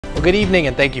Well, good evening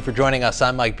and thank you for joining us.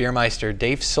 I'm Mike Biermeister.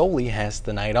 Dave Soley has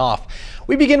the night off.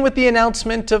 We begin with the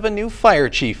announcement of a new fire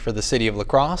chief for the City of La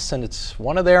Crosse, and it's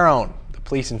one of their own. The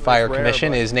Police and Fire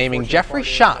Commission is naming Jeffrey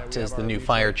Schott as the new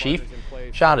fire chief.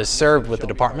 Schott has served with the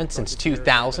department since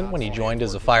 2000 when he joined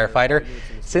as a firefighter.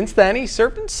 Since then, he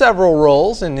served in several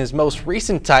roles. In his most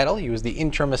recent title, he was the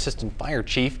interim assistant fire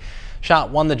chief.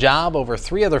 Schott won the job over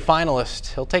 3 other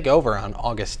finalists. He'll take over on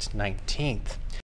August 19th.